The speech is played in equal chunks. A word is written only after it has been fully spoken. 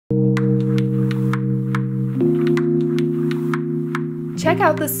Check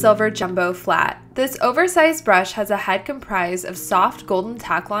out the Silver Jumbo Flat. This oversized brush has a head comprised of soft golden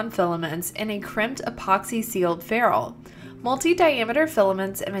Taklon filaments and a crimped epoxy-sealed ferrule. Multi-diameter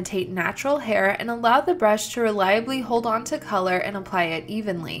filaments imitate natural hair and allow the brush to reliably hold on to color and apply it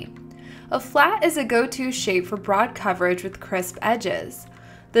evenly. A flat is a go-to shape for broad coverage with crisp edges.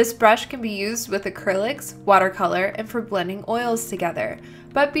 This brush can be used with acrylics, watercolor, and for blending oils together,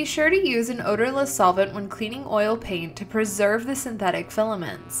 but be sure to use an odorless solvent when cleaning oil paint to preserve the synthetic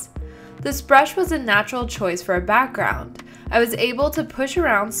filaments. This brush was a natural choice for a background. I was able to push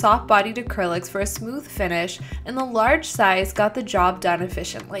around soft-bodied acrylics for a smooth finish, and the large size got the job done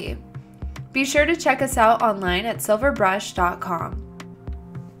efficiently. Be sure to check us out online at silverbrush.com.